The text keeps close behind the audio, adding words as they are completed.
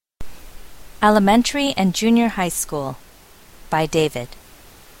Elementary and Junior High School by David.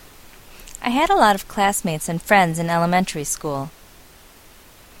 I had a lot of classmates and friends in elementary school.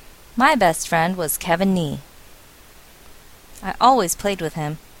 My best friend was Kevin Nee. I always played with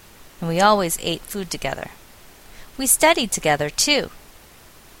him, and we always ate food together. We studied together, too.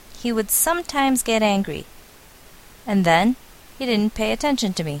 He would sometimes get angry, and then he didn't pay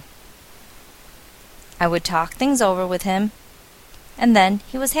attention to me. I would talk things over with him, and then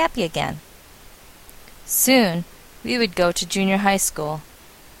he was happy again. Soon we would go to junior high school.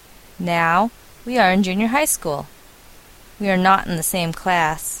 Now we are in junior high school. We are not in the same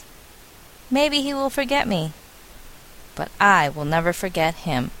class. Maybe he will forget me, but I will never forget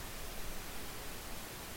him.